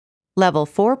Level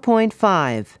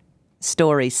 4.5,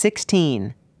 Story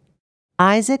 16.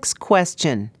 Isaac's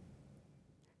Question.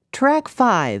 Track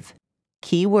 5,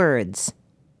 Key Words.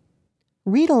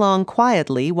 Read along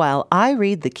quietly while I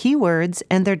read the key words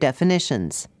and their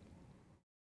definitions.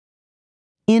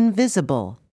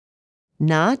 Invisible.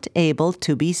 Not able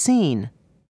to be seen.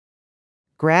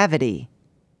 Gravity.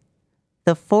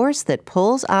 The force that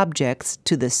pulls objects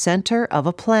to the center of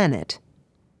a planet.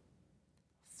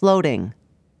 Floating.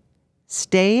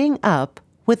 Staying up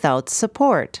without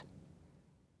support.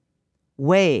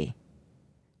 Weigh.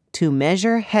 To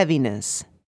measure heaviness.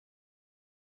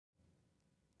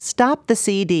 Stop the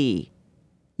CD.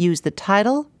 Use the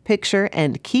title, picture,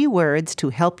 and key words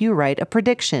to help you write a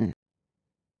prediction.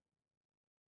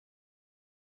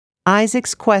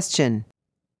 Isaac's Question.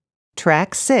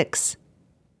 Track 6.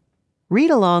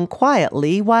 Read along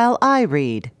quietly while I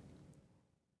read.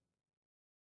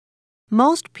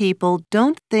 Most people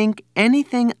don't think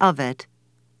anything of it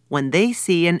when they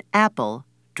see an apple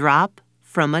drop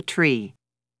from a tree.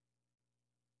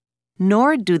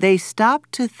 Nor do they stop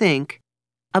to think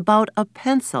about a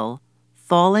pencil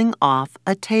falling off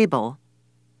a table,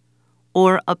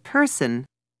 or a person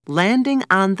landing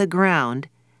on the ground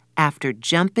after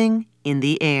jumping in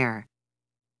the air.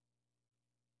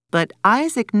 But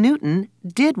Isaac Newton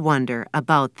did wonder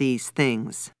about these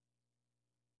things.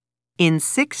 In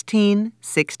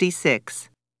 1666,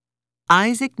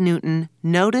 Isaac Newton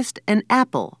noticed an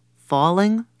apple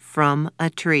falling from a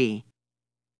tree.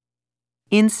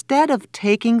 Instead of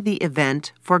taking the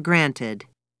event for granted,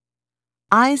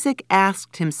 Isaac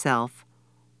asked himself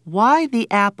why the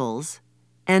apples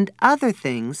and other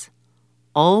things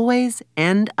always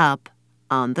end up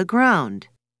on the ground.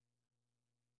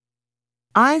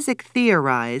 Isaac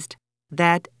theorized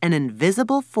that an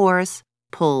invisible force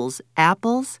pulls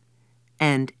apples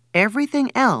and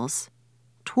everything else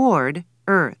toward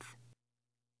Earth.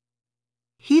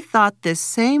 He thought this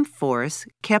same force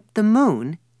kept the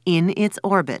moon in its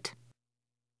orbit.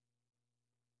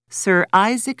 Sir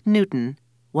Isaac Newton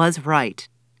was right.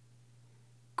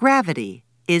 Gravity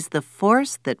is the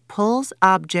force that pulls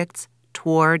objects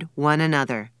toward one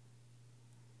another.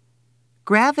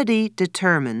 Gravity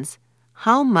determines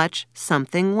how much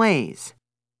something weighs.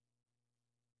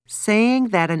 Saying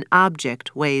that an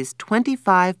object weighs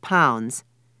 25 pounds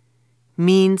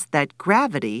means that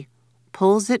gravity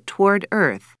pulls it toward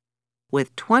Earth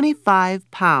with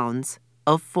 25 pounds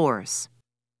of force.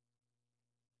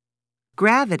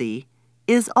 Gravity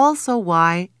is also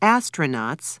why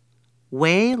astronauts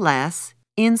weigh less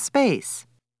in space.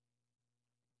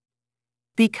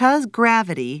 Because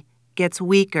gravity gets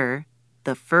weaker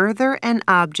the further an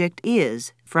object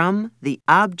is from the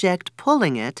object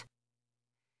pulling it,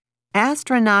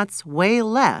 astronauts weigh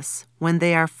less when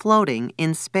they are floating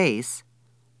in space,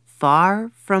 far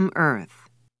from Earth.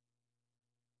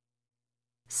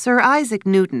 Sir Isaac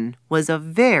Newton was a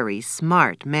very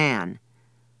smart man,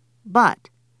 but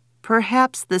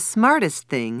perhaps the smartest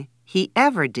thing he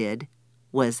ever did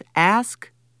was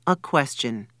ask a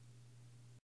question.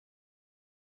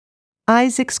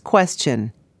 Isaac's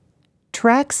Question.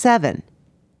 Track 7.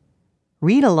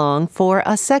 Read along for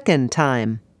a second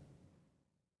time.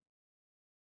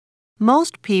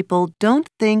 Most people don't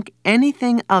think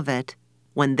anything of it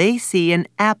when they see an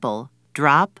apple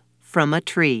drop from a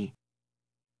tree.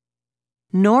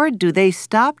 Nor do they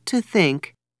stop to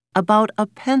think about a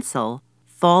pencil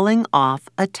falling off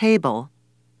a table,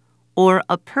 or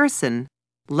a person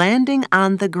landing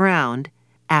on the ground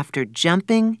after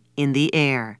jumping in the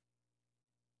air.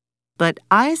 But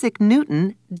Isaac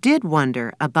Newton did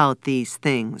wonder about these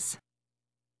things.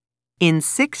 In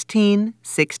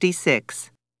 1666,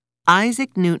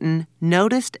 Isaac Newton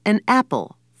noticed an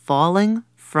apple falling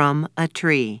from a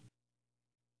tree.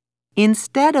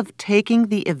 Instead of taking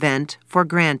the event for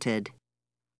granted,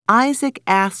 Isaac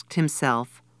asked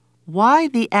himself why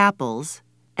the apples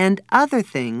and other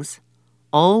things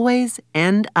always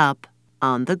end up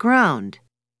on the ground.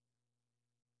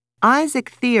 Isaac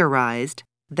theorized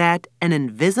that an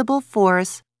invisible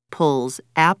force pulls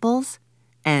apples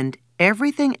and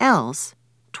everything else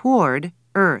toward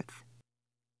Earth.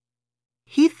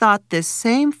 He thought this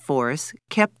same force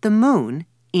kept the moon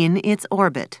in its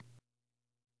orbit.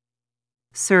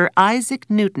 Sir Isaac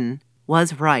Newton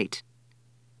was right.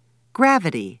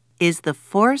 Gravity is the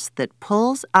force that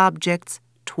pulls objects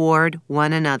toward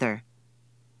one another.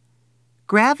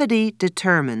 Gravity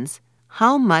determines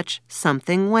how much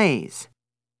something weighs.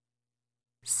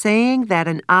 Saying that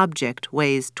an object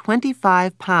weighs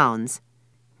 25 pounds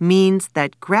means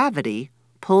that gravity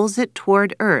pulls it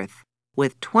toward Earth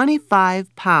with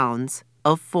 25 pounds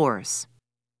of force.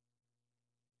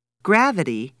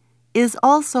 Gravity is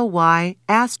also why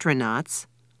astronauts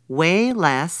weigh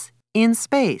less in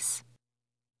space.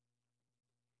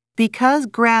 Because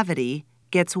gravity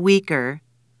gets weaker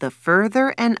the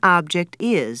further an object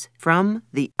is from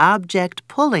the object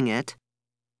pulling it,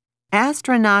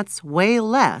 astronauts weigh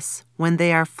less when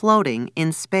they are floating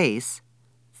in space,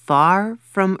 far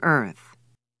from Earth.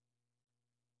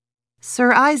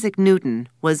 Sir Isaac Newton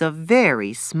was a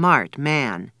very smart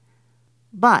man,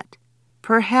 but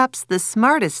perhaps the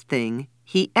smartest thing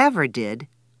he ever did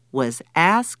was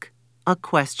ask a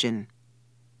question.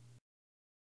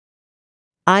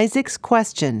 Isaac's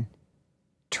question.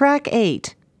 Track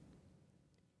 8.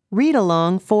 Read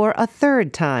along for a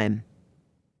third time.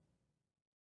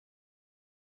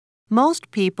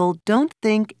 Most people don't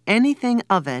think anything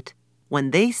of it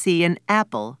when they see an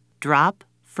apple drop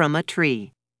from a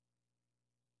tree.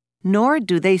 Nor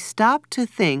do they stop to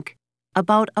think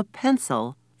about a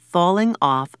pencil falling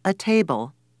off a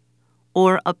table,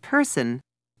 or a person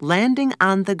landing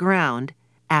on the ground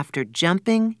after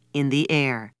jumping in the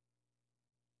air.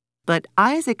 But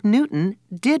Isaac Newton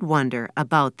did wonder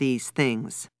about these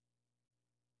things.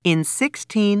 In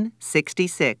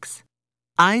 1666,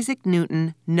 Isaac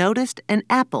Newton noticed an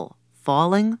apple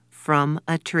falling from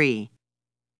a tree.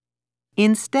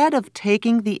 Instead of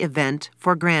taking the event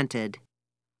for granted,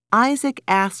 Isaac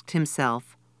asked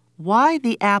himself why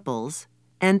the apples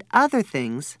and other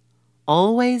things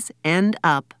always end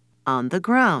up on the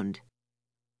ground.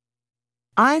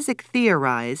 Isaac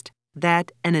theorized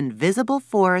that an invisible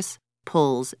force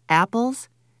pulls apples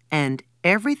and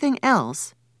everything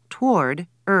else toward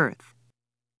Earth.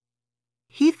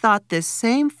 He thought this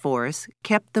same force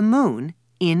kept the moon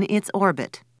in its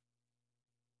orbit.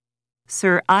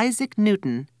 Sir Isaac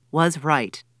Newton was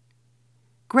right.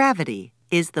 Gravity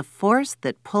is the force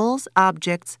that pulls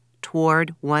objects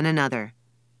toward one another.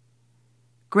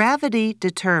 Gravity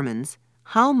determines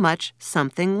how much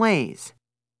something weighs.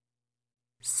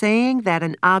 Saying that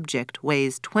an object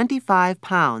weighs 25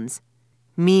 pounds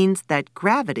means that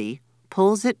gravity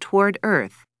pulls it toward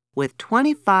Earth with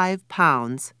 25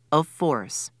 pounds of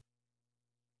force.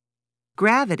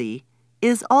 Gravity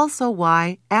is also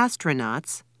why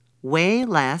astronauts weigh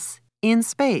less in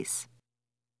space.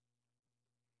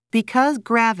 Because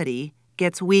gravity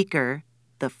gets weaker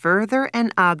the further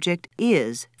an object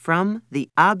is from the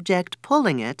object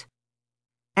pulling it,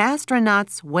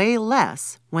 astronauts weigh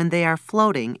less when they are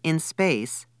floating in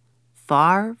space,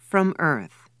 far from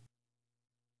Earth.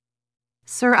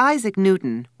 Sir Isaac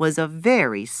Newton was a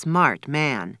very smart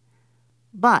man,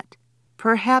 but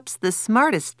perhaps the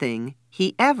smartest thing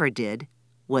he ever did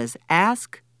was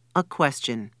ask a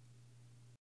question.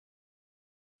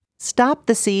 Stop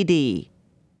the CD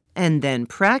and then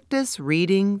practice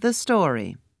reading the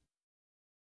story.